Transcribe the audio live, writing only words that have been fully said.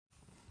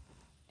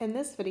In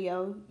this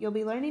video, you'll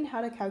be learning how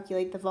to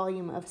calculate the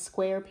volume of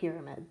square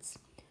pyramids.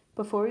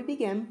 Before we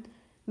begin,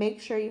 make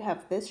sure you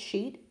have this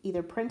sheet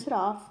either printed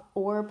off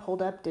or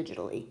pulled up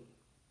digitally.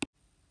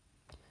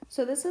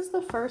 So this is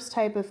the first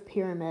type of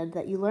pyramid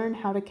that you learn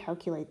how to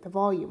calculate the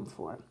volume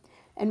for,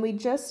 and we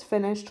just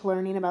finished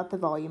learning about the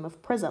volume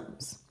of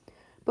prisms.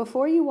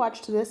 Before you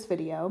watched this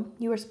video,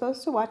 you were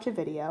supposed to watch a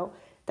video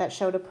that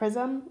showed a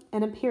prism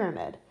and a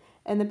pyramid,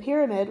 and the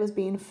pyramid was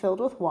being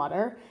filled with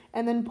water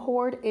and then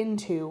poured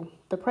into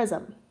the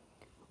prism.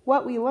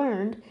 What we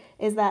learned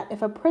is that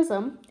if a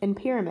prism and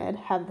pyramid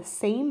have the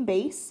same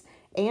base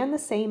and the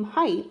same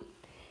height,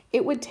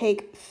 it would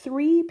take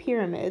 3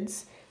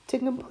 pyramids to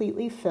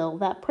completely fill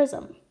that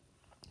prism.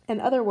 In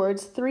other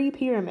words, 3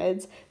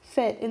 pyramids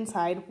fit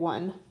inside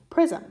one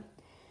prism.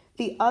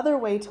 The other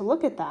way to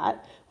look at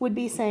that would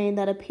be saying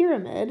that a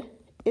pyramid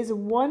is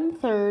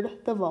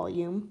 1/3 the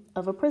volume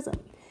of a prism.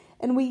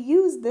 And we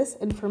use this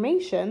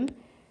information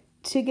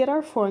to get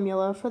our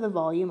formula for the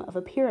volume of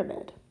a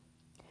pyramid.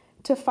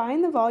 To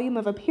find the volume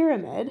of a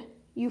pyramid,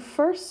 you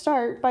first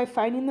start by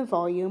finding the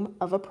volume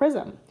of a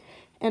prism.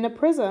 And a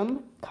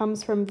prism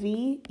comes from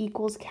V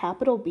equals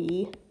capital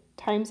B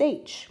times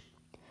H.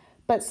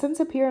 But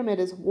since a pyramid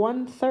is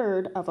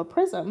 1/3 of a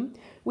prism,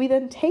 we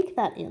then take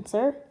that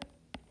answer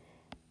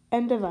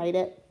and divide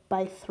it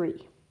by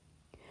 3.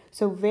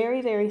 So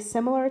very, very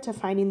similar to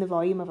finding the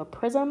volume of a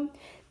prism.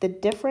 The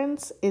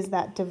difference is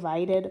that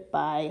divided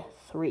by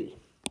 3.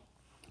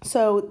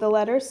 So the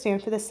letters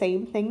stand for the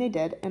same thing they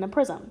did in a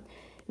prism.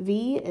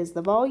 V is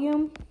the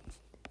volume,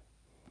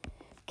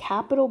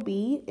 capital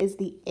B is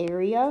the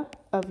area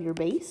of your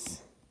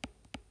base,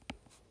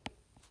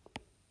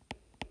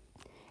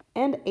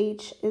 and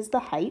H is the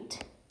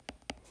height,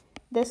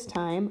 this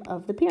time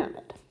of the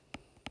pyramid.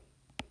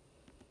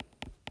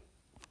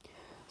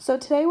 So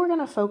today we're going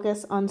to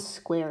focus on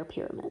square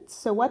pyramids.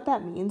 So what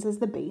that means is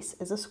the base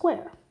is a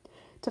square.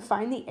 To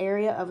find the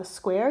area of a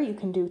square, you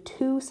can do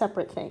 2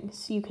 separate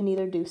things. You can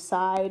either do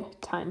side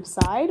times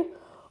side,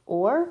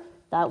 or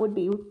that would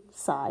be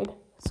side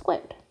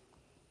squared.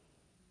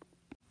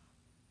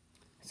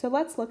 So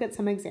let's look at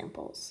some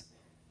examples.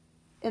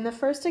 In the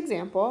first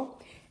example,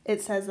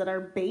 it says that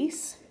our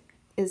base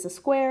is a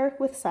square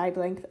with side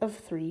length of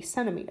 3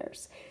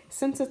 centimeters.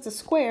 Since it's a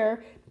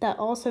square, that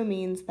also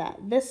means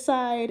that this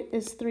side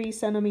is 3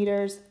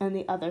 centimeters and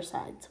the other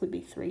sides would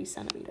be 3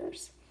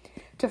 centimeters.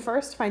 To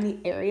first find the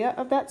area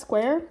of that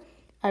square,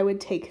 I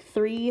would take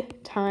 3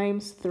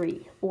 times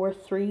 3, or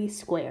 3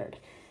 squared.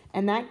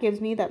 And that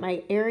gives me that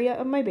my area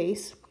of my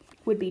base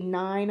would be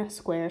 9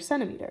 square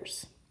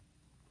centimeters.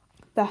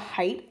 The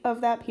height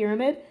of that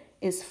pyramid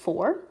is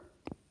 4.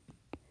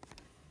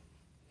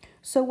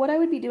 So what I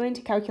would be doing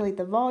to calculate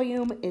the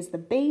volume is the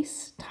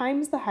base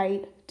times the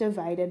height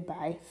divided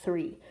by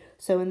 3.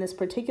 So in this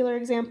particular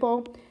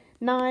example,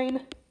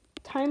 9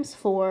 times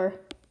 4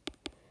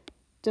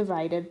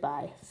 divided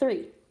by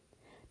 3.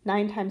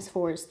 9 times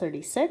 4 is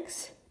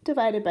 36,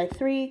 divided by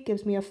 3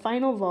 gives me a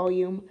final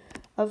volume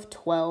of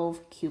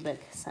 12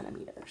 cubic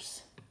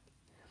centimeters.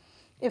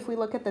 If we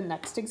look at the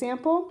next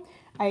example,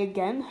 I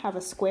again have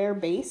a square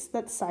base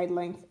that side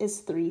length is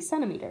 3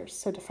 centimeters.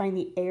 So to find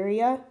the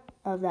area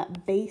of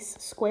that base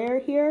square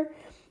here,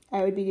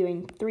 I would be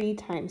doing 3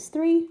 times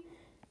 3,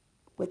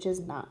 which is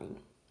 9.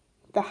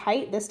 The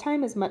height this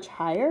time is much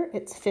higher,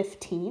 it's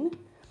 15.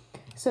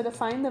 So to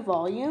find the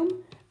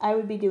volume, I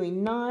would be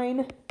doing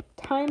 9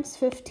 times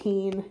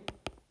 15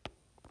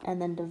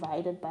 and then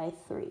divided by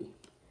 3,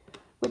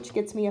 which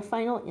gets me a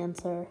final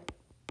answer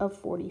of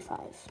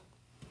 45.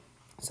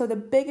 So the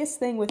biggest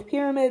thing with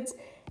pyramids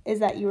is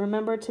that you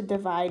remember to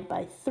divide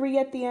by 3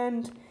 at the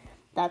end.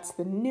 That's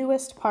the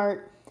newest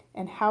part,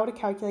 and how to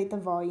calculate the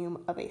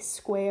volume of a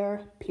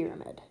square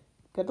pyramid.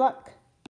 Good luck!